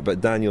do it,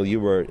 but Daniel,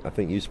 I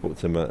think you spoke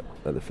to him at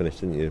the finish,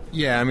 didn't you?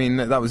 Yeah, I mean,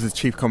 that was the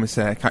Chief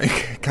Commissaire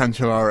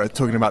Cancellara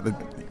talking about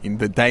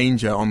the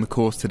danger on the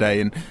course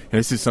today, and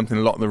this is something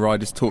a lot of the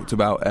riders talked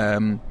about.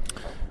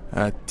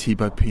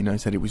 Thibaut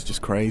Pinot said it was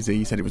just crazy.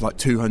 He said it was like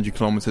 200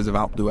 kilometres of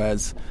Alpe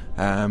d'Huez,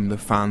 the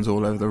fans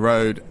all over the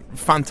road.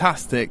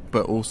 Fantastic,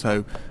 but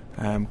also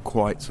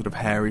quite sort of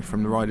hairy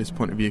from the riders'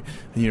 point of view.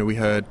 And, we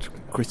heard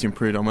Christian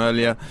Prudhomme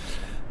earlier,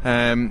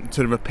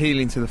 sort of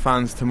appealing to the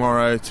fans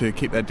tomorrow to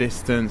keep their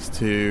distance,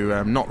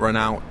 to not run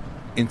out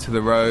into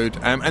the road,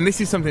 and this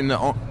is something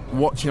that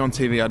watching on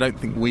TV I don't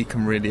think we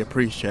can really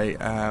appreciate.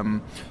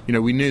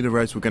 We knew the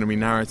roads were going to be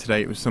narrow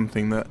today. It was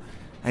something that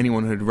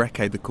anyone who had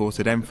recce'd the course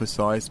had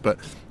emphasised, but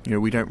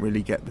we don't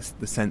really get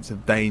the sense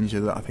of danger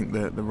that I think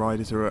the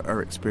riders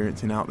are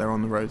experiencing out there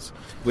on the roads.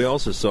 We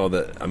also saw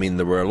that,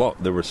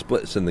 there were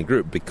splits in the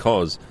group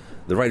because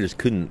the riders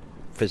couldn't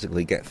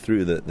physically get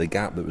through the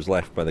gap that was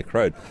left by the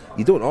crowd.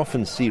 You don't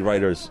often see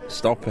riders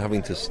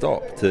having to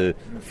stop to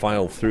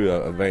file through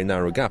a very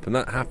narrow gap, and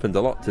that happened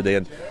a lot today,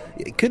 and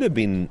it could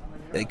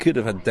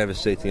have had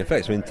devastating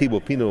effects.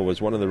 Thibaut Pinot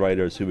was one of the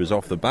riders who was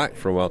off the back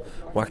for a while.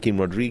 Joaquim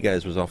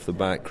Rodriguez was off the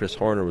back, Chris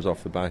Horner was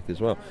off the back as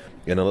well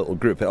in a little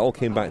group. It all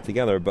came back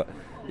together, but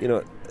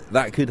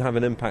that could have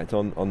an impact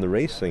on the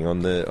racing,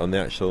 on the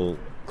actual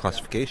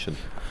classification.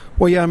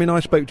 Well, yeah, I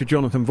spoke to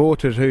Jonathan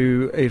Vaughters,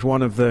 who is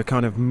one of the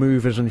kind of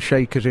movers and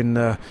shakers in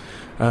the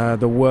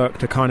work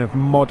to kind of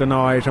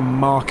modernise and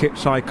market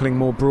cycling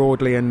more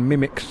broadly and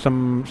mimic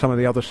some of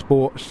the other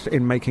sports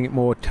in making it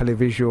more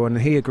televisual.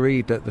 And he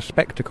agreed that the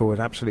spectacle was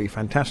absolutely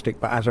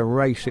fantastic, but as a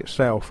race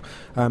itself,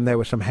 there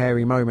were some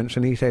hairy moments.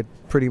 And he said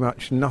pretty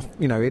much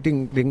nothing. It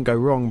didn't go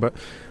wrong, but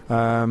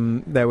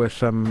there was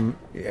some.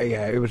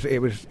 Yeah,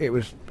 it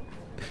was.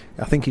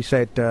 I think he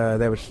said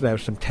there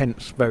was some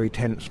very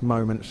tense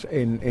moments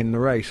in the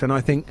race, and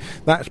I think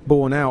that's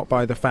borne out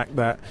by the fact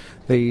that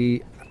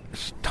the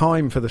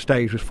time for the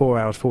stage was 4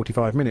 hours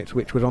 45 minutes,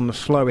 which was on the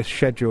slowest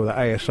schedule that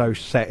ASO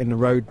set in the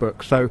road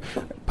book. So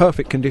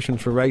perfect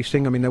conditions for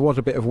racing. I mean, there was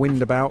a bit of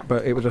wind about,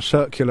 but it was a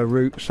circular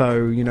route,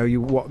 so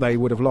what they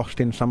would have lost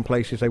in some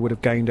places they would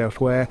have gained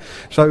elsewhere.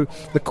 So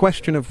the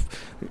question of,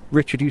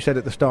 Richard, you said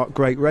at the start,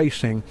 great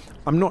racing.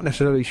 I'm not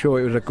necessarily sure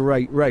it was a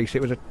great race.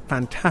 It was a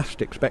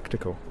fantastic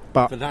spectacle.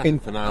 But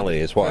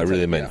finale is what I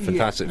really meant.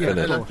 Fantastic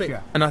finish.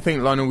 And I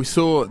think, Lionel, we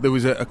saw there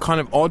was a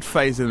kind of odd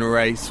phase in the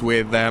race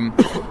with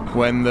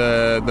when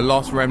the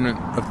last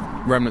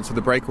remnants of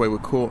the breakaway were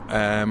caught.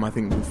 I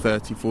think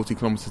 30, 40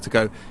 kilometres to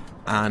go,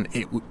 and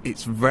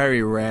it's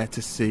very rare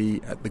to see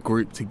the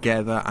group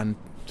together and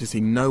to see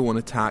no one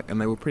attack,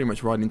 and they were pretty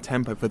much riding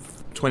tempo for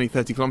 20,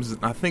 30 kilometres.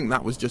 And I think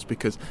that was just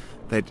because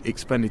they'd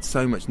expended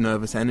so much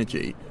nervous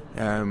energy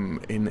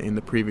in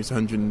the previous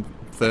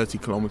 130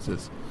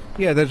 kilometres.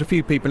 Yeah, there's a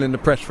few people in the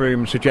press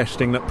room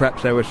suggesting that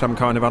perhaps there was some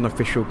kind of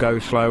unofficial go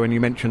slow, and you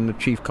mentioned the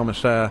chief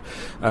commissaire,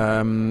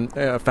 Fabian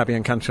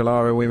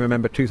Cancellara. We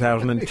remember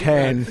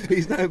 2010.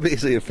 He's now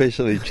basically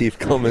officially chief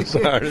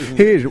commissaire.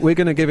 He is. We're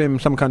going to give him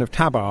some kind of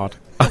tabard,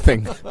 I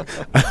think.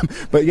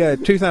 But yeah,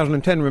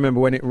 2010, remember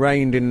when it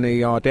rained in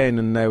the Ardennes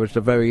and there was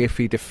the very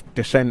iffy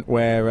descent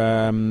where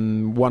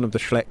one of the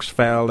Schlecks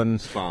fell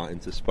and...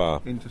 Into Spa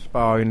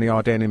in the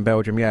Ardennes in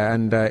Belgium, yeah,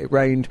 and it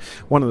rained,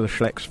 one of the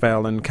Schlecks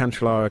fell and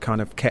Cancellara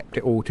kind of kept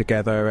it all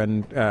together,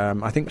 and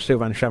I think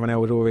Sylvain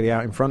Chavanel was already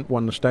out in front,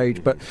 won the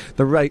stage, but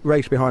the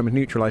race behind was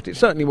neutralised. It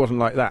certainly wasn't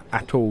like that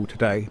at all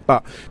today,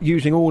 but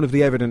using all of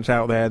the evidence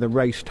out there, the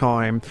race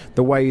time,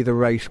 the way the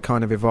race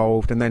kind of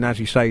evolved, and then, as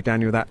you say,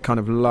 Daniel, that kind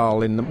of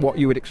lull in what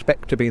you would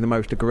expect to be the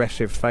most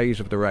aggressive phase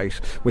of the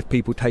race, with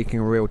people taking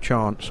a real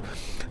chance.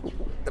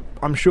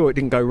 I'm sure it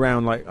didn't go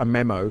round like a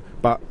memo,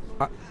 but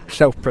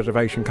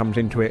self-preservation comes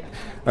into it.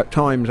 At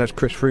times, as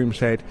Chris Froome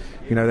said,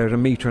 there was 1.5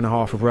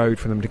 meters of road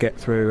for them to get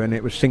through, and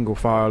it was single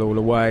file all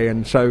the way.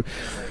 And so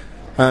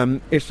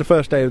it's the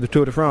first day of the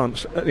Tour de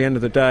France. At the end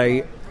of the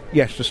day,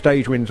 yes, the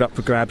stage wind's up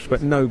for grabs,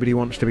 but nobody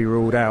wants to be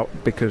ruled out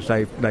because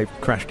they've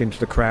crashed into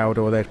the crowd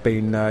or they've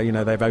been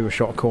they've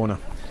overshot a corner.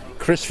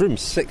 Chris Froome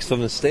 6th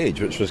on the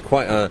stage, which was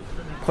quite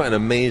an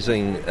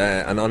amazing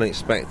and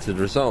unexpected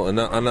result.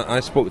 And I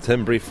spoke to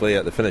him briefly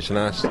at the finish and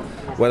asked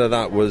whether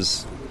that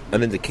was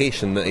an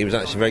indication that he was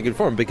actually very good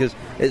form, because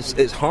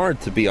it's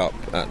hard to be up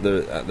at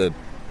the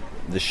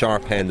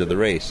sharp end of the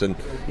race, and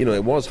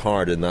it was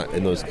hard in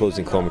those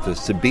closing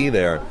kilometres. To be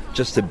there,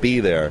 just to be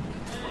there,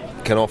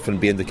 can often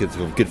be indicative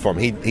of good form.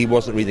 He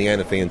wasn't reading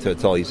anything into it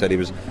at all. He said he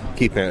was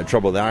keeping out of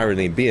trouble. The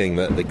irony being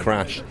that the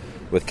crash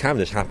with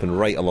Cavendish happened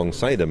right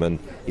alongside him, and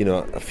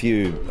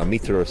a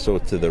metre or so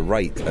to the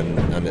right,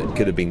 and it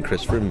could have been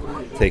Chris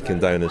Froome taken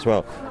down as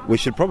well. We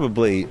should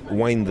probably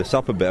wind this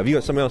up a bit. Have you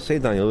got something else to say,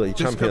 Daniel?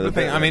 Just a couple of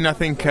things. I mean, I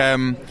think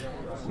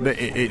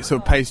it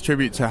sort of pays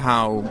tribute to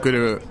how good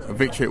a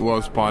victory it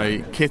was by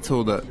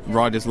Kittel that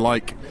riders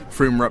like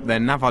Froome were up there.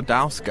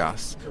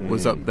 Navadauskas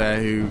was up there,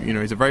 who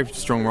is a very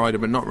strong rider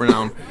but not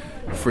renowned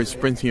for his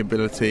sprinting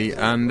ability.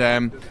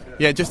 And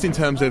just in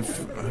terms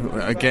of,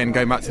 again,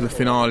 going back to the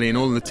finale and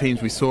all the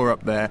teams we saw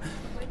up there,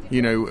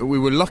 we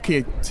were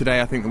lucky today,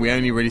 I think, that we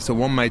only really saw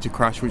one major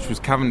crash, which was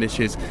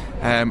Cavendish's.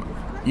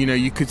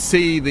 You could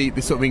see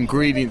the sort of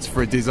ingredients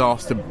for a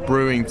disaster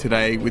brewing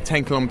today with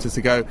 10 kilometres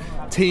to go.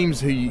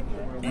 Teams who,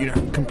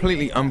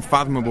 completely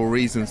unfathomable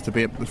reasons to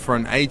be up the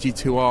front.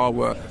 AG2R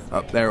were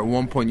up there at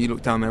one point. You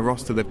look down their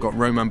roster, they've got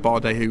Romain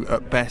Bardet, who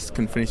at best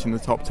can finish in the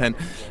top 10.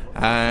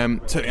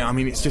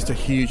 It's just a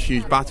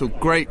huge battle.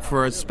 Great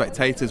for us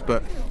spectators,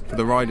 but for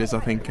the riders,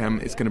 I think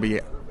it's going to be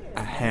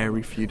a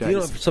hairy few days. You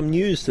have some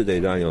news today,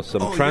 Daniel,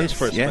 some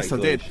transfer speculation. Yes, I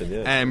did.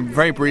 Yeah.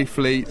 Very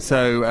briefly,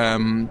 so,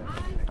 and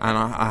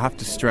I have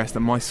to stress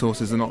that my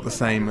sources are not the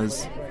same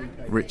as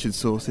Richard's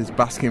sources.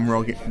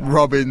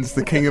 Baskin-Robbins,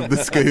 the king of the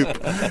scoop.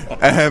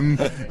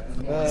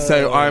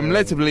 So I'm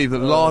led to believe that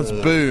Lars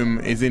Boom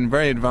is in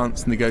very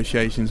advanced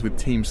negotiations with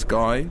Team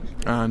Sky,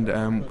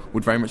 and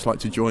would very much like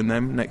to join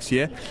them next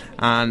year.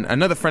 And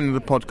another friend of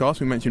the podcast,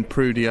 we mentioned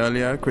Prudie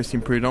earlier,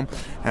 Christian Prudhomme,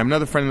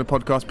 another friend of the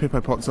podcast,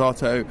 Pippo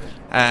Pozzato,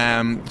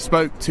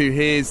 spoke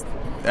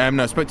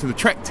to the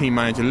Trek team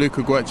manager,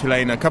 Luca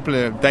Guercilena, a couple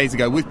of days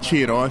ago with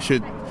Ciro,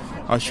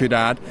 I should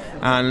add.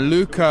 And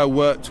Luca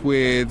worked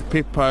with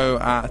Pippo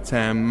at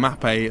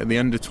Mappe, the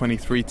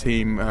under-23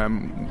 team,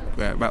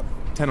 about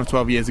 10 or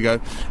 12 years ago.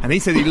 And he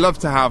said he'd love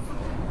to have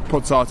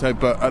Pozzato,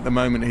 but at the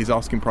moment his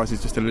asking price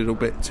is just a little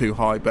bit too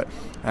high. But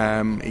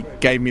it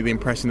gave me the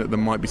impression that there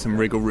might be some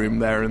wriggle room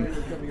there, and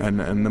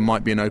there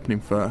might be an opening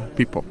for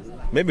Pippo.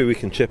 Maybe we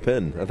can chip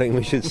in. I think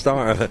we should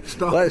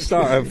let's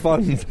start a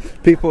fund.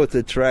 People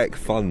to Trek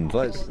fund.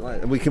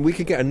 We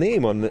could get a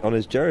name on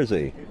his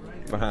jersey.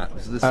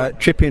 Perhaps.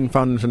 Chip-in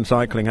funds and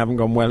cycling haven't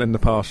gone well in the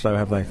past, though,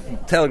 have they?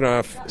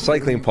 Telegraph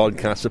Cycling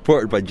Podcast,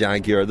 supported by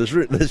Jaguar.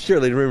 There's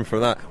surely room for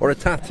that. Or a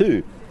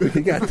tattoo. We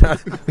can get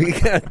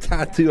a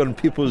tattoo on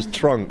people's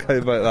trunk. How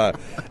about that?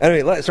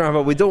 Anyway, let's wrap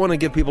up. We don't want to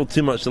give people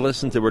too much to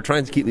listen to. We're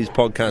trying to keep these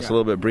podcasts a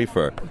little bit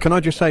briefer. Can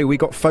I just say, we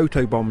got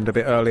photobombed a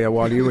bit earlier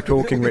while you were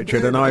talking,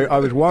 Richard, and I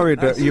was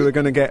worried that you were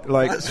going to get,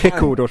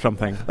 tickled or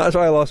something. That's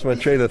why I lost my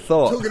train of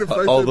thought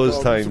all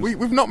those times.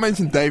 We've not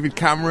mentioned David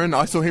Cameron.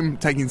 I saw him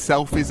taking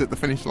selfies at the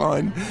finish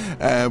line.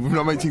 We've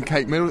not mentioned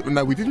Kate Middleton.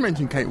 No, we did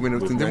mention Kate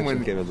Middleton, didn't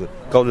we?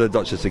 Called her the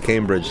Duchess of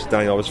Cambridge.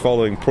 Daniel, I was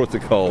following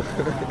protocol.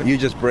 You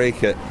just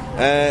break it.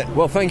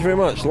 Well, thank you very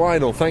much.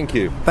 Lionel, thank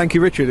you. Thank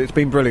you, Richard. It's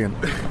been brilliant.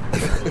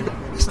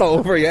 It's not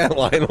over yet,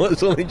 Lionel.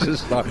 It's only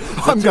just started.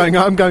 I'm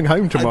going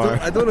home tomorrow.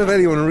 I don't know if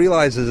anyone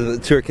realises that the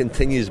tour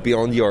continues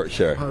beyond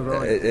Yorkshire. Oh,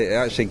 right. It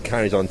actually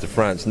carries on to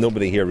France.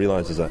 Nobody here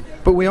realises that.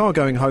 But we are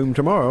going home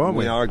tomorrow, aren't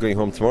we? We are going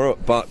home tomorrow,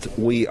 but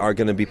we are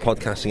going to be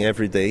podcasting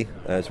every day,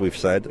 as we've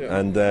said.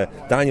 And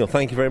Daniel,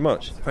 thank you very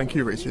much. Thank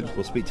you, Richard.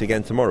 We'll speak to you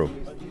again tomorrow.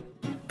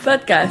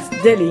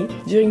 Podcast daily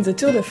during the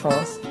Tour de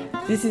France.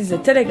 This is the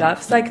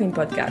Telegraph Cycling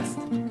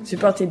Podcast,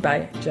 supported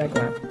by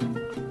Jaguar.